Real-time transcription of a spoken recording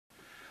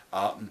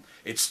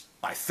It's,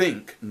 I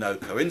think, no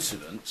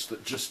coincidence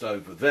that just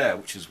over there,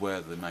 which is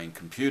where the main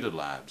computer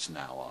labs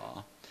now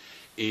are,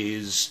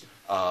 is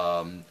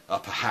a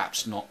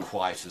perhaps not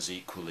quite as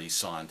equally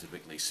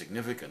scientifically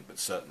significant, but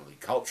certainly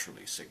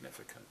culturally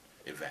significant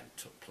event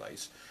took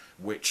place,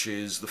 which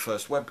is the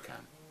first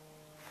webcam.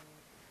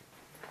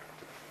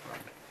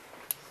 Right.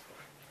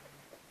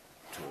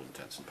 To all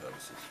intents and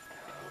purposes.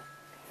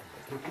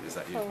 Is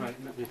that you?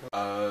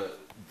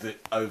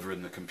 Over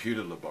in the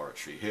computer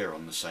laboratory here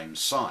on the same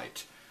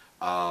site,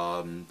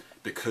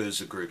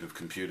 because a group of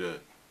computer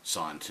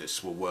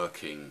scientists were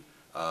working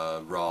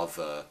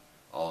rather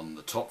on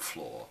the top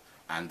floor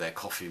and their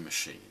coffee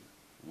machine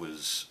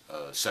was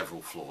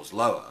several floors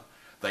lower,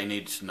 they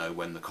needed to know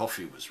when the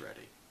coffee was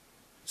ready.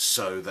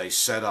 So they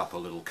set up a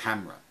little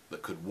camera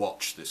that could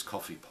watch this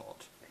coffee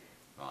pot,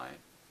 right,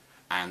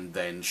 and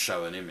then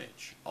show an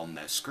image on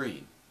their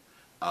screen.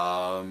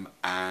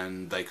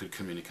 And they could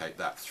communicate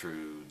that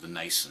through the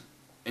nascent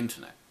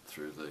internet,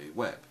 through the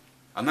web.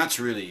 And that's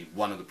really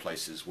one of the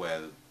places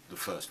where the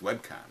first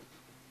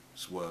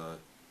webcams were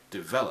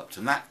developed.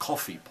 And that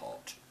coffee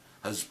pot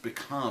has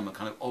become a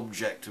kind of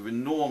object of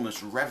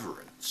enormous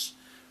reverence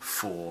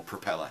for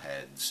propeller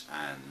heads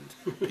and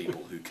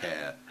people who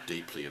care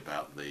deeply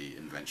about the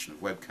invention of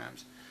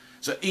webcams.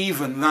 So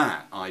even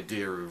that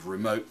idea of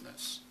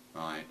remoteness,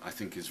 right, I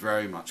think is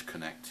very much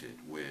connected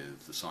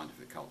with the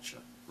scientific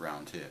culture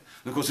around here.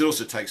 And of course it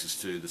also takes us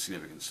to the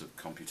significance of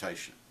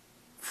computation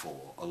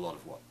for a lot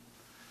of what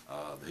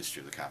the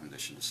history of the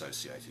Cavendish and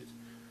associated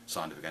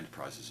scientific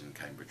enterprises in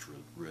Cambridge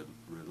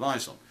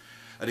relies on.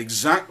 At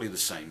exactly the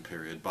same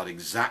period, but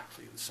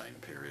exactly the same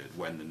period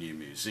when the new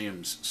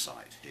museum's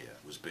site here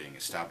was being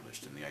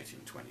established in the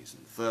 1820s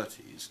and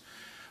 30s,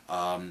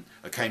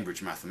 a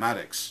Cambridge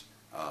mathematics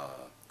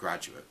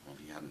graduate, well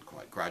he hadn't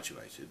quite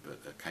graduated, but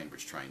a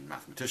Cambridge trained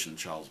mathematician,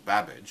 Charles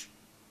Babbage,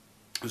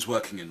 was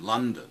working in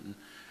London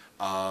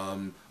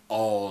on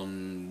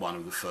one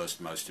of the first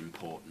most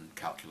important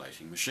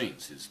calculating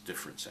machines, his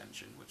difference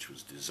engine, which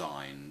was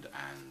designed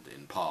and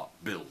in part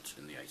built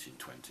in the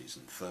 1820s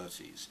and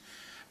 30s.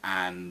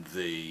 And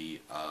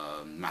the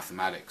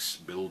mathematics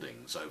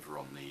buildings over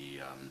on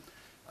the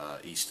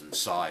eastern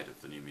side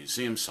of the new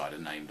museum site are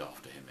named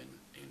after him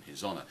in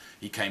his honour.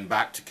 He came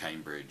back to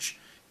Cambridge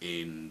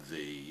in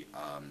the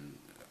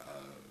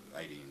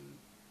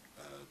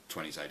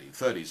 1820s,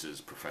 1830s as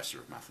professor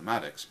of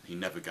mathematics. He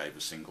never gave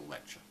a single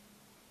lecture.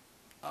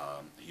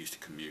 He used to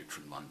commute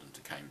from London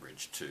to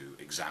Cambridge to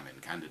examine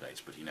candidates,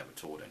 but he never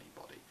taught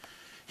anybody.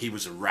 He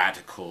was a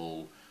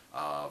radical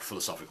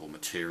philosophical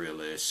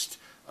materialist,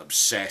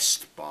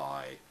 obsessed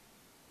by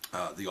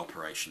the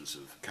operations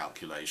of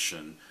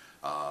calculation,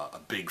 a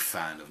big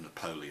fan of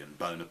Napoleon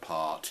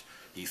Bonaparte.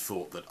 He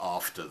thought that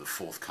after the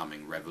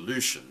forthcoming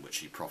revolution, which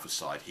he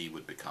prophesied he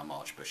would become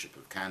Archbishop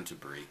of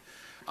Canterbury,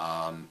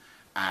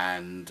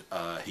 and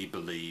he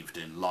believed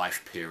in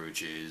life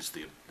peerages,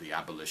 the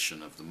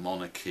abolition of the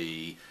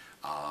monarchy,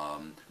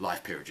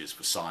 life peerages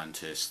for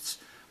scientists,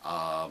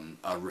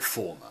 a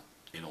reformer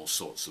in all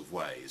sorts of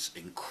ways,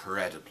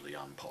 incredibly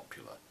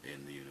unpopular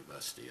in the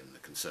university and the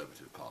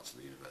conservative parts of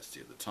the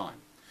university at the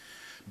time.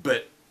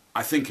 But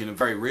I think in a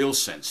very real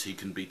sense he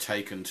can be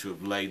taken to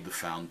have laid the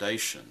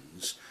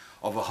foundations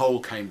of a whole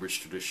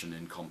Cambridge tradition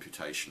in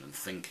computation and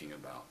thinking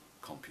about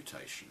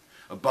computation.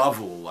 Above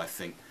all, I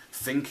think,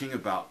 thinking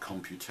about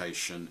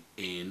computation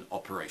in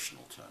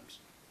operational terms.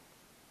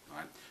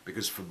 Right?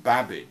 Because for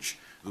Babbage,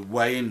 the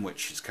way in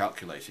which his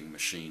calculating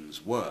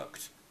machines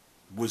worked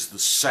was the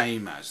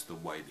same as the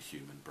way the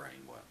human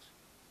brain works.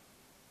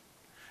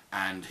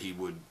 And he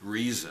would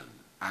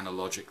reason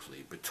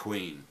analogically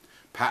between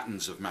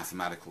patterns of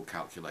mathematical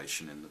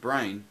calculation in the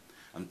brain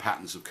and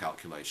patterns of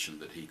calculation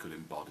that he could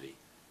embody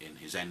in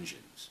his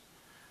engines.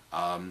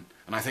 And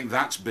I think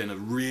that's been a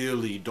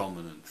really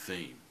dominant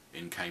theme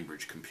in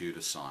Cambridge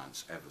computer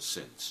science ever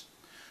since.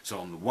 So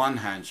on the one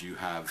hand you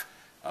have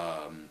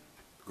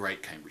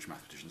great Cambridge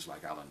mathematicians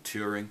like Alan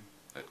Turing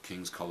at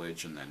King's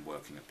College and then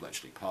working at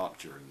Bletchley Park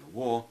during the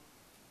war,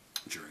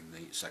 during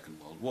the Second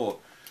World War,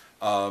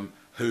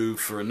 who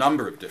for a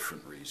number of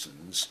different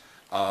reasons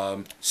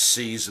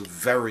sees a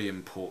very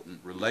important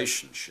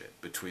relationship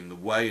between the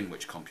way in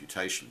which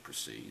computation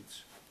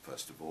proceeds,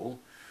 first of all,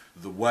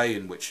 the way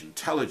in which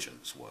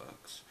intelligence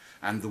works,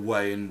 and the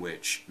way in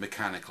which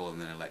mechanical and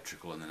then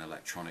electrical and then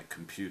electronic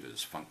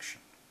computers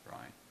function,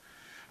 right?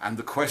 And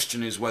the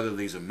question is whether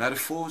these are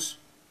metaphors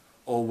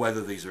or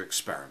whether these are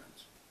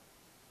experiments.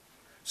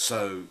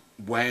 So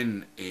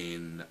when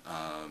in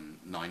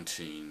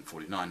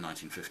 1949,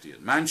 1950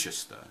 at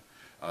Manchester,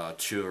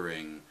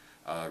 Turing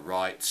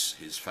writes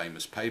his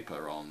famous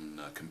paper on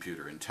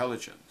computer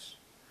intelligence,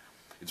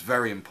 it's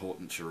very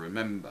important to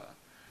remember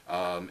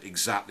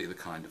exactly the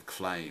kind of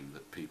claim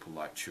that people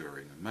like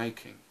Turing are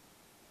making.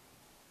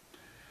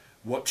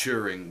 What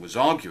Turing was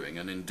arguing,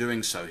 and in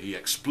doing so he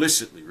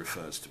explicitly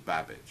refers to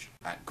Babbage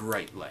at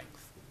great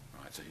length,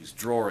 right? So he's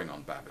drawing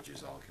on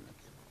Babbage's argument.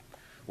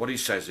 What he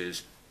says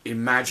is,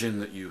 imagine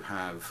that you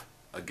have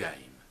a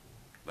game.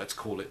 Let's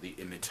call it the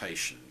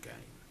imitation game.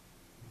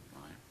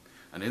 Right?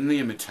 And in the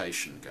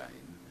imitation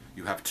game,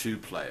 you have two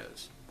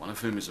players, one of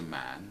whom is a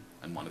man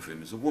and one of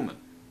whom is a woman.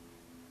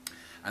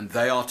 And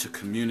they are to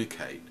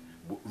communicate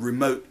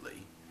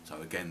remotely.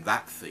 So again,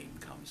 that theme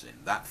comes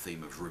in, that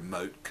theme of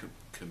remote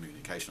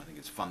communication, I think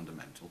is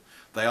fundamental.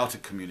 They are to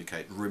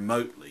communicate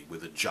remotely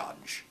with a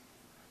judge,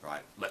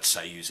 right? Let's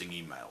say using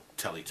email,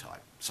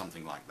 teletype,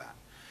 something like that.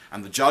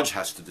 And the judge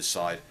has to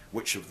decide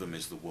which of them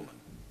is the woman.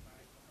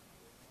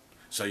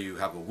 So you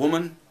have a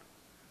woman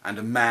and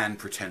a man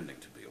pretending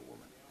to be a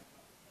woman.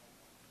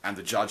 And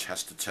the judge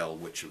has to tell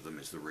which of them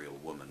is the real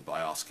woman by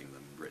asking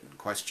them written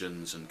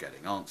questions and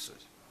getting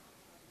answers.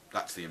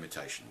 That's the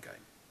imitation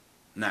game.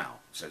 Now,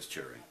 says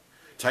Turing,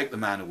 take the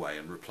man away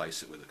and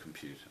replace it with a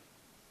computer.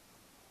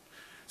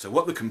 So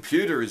what the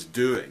computer is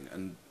doing,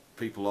 and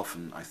people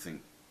often, I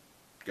think,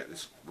 get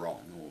this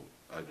wrong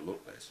or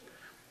overlook this,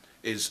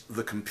 is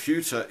the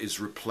computer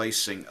is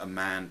replacing a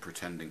man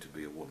pretending to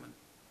be a woman.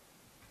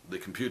 The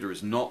computer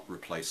is not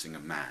replacing a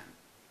man,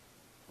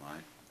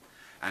 right?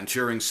 And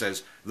Turing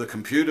says the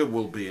computer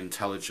will be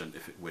intelligent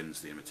if it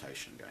wins the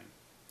imitation game.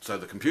 So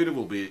the computer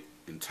will be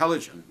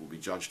intelligent, will be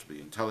judged to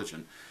be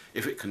intelligent,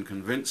 if it can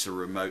convince a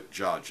remote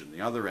judge at the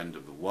other end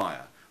of the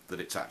wire that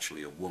it's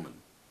actually a woman,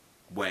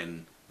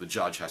 when the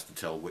judge has to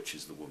tell which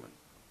is the woman,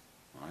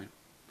 right?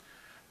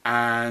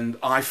 And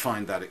I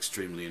find that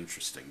extremely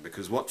interesting,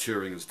 because what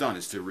Turing has done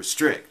is to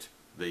restrict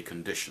the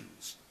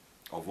conditions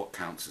of what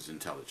counts as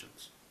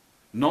intelligence.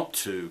 Not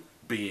to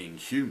being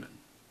human,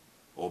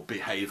 or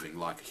behaving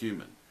like a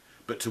human,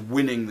 but to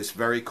winning this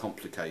very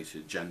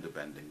complicated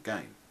gender-bending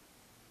game,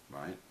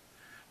 right?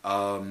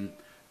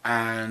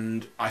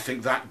 And I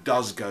think that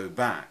does go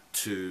back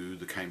to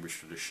the Cambridge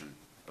tradition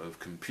of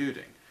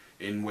computing,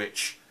 in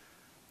which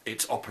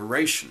it's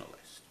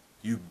operationalist.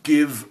 You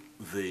give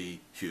the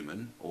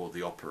human, or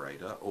the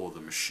operator, or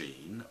the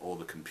machine, or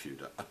the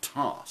computer a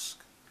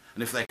task.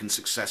 And if they can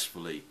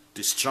successfully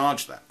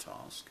discharge that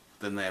task,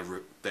 then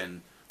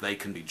they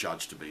can be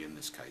judged to be, in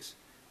this case,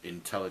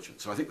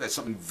 intelligent. So I think there's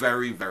something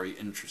very, very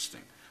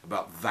interesting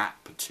about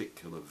that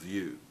particular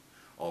view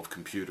of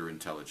computer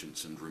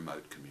intelligence and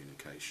remote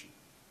communication.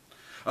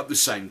 At the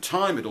same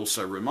time, it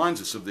also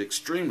reminds us of the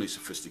extremely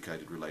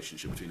sophisticated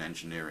relationship between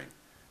engineering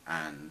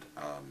and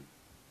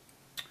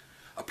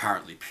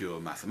apparently pure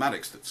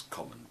mathematics that's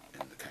common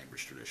in the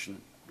Cambridge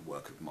tradition. The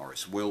work of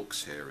Maurice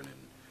Wilkes here and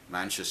in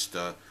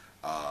Manchester,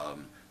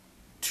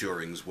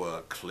 Turing's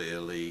work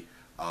clearly,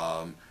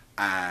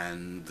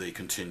 and the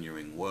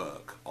continuing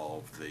work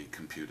of the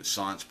computer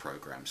science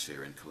programs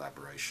here in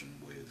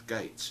collaboration with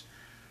Gates,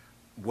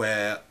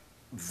 where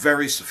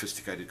very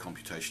sophisticated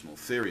computational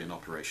theory and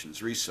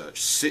operations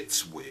research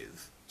sits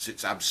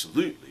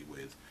absolutely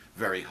with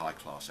very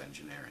high-class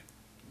engineering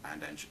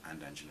and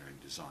engineering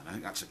design. I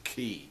think that's a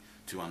key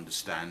to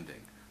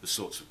understanding the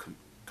sorts of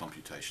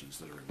computations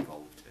that are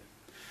involved here.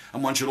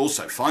 And one should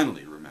also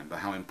finally remember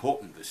how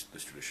important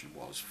this tradition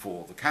was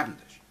for the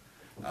Cavendish.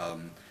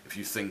 If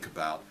you think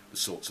about the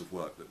sorts of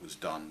work that was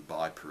done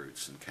by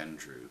Perutz and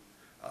Kendrew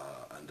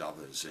and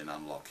others in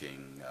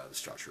unlocking the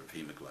structure of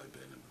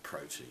hemoglobin and the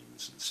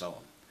proteins and so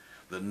on,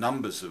 the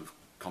numbers of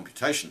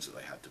computations that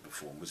they had to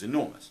perform was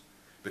enormous,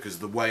 because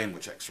the way in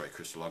which X-ray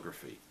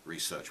crystallography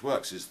research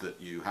works is that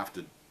you have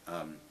to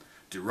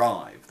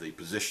derive the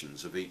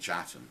positions of each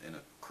atom in a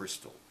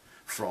crystal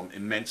from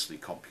immensely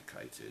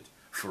complicated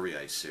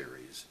Fourier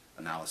series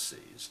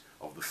analyses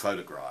of the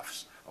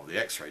photographs of the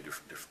X-ray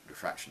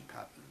diffraction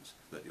patterns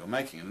that you're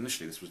making. And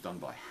initially this was done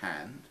by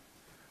hand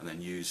and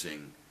then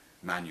using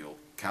manual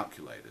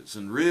calculators.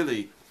 And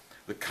really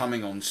the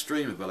coming on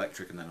stream of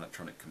electric and then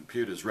electronic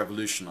computers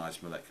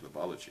revolutionized molecular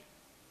biology.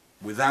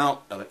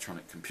 Without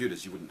electronic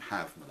computers you wouldn't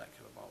have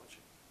molecular biology.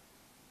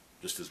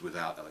 Just as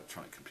without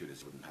electronic computers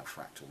you wouldn't have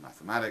fractal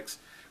mathematics,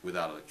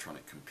 without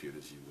electronic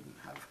computers you wouldn't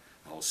have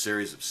a whole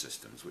series of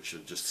systems which are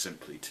just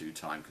simply too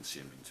time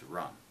consuming to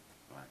run.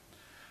 Right?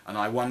 And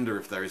I wonder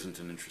if there isn't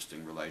an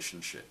interesting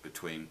relationship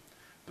between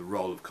the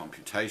role of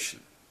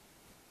computation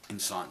in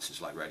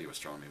sciences like radio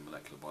astronomy and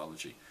molecular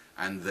biology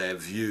and their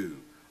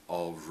view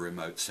of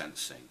remote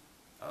sensing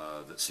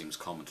that seems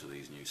common to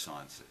these new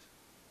sciences.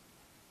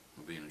 It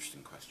would be an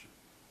interesting question.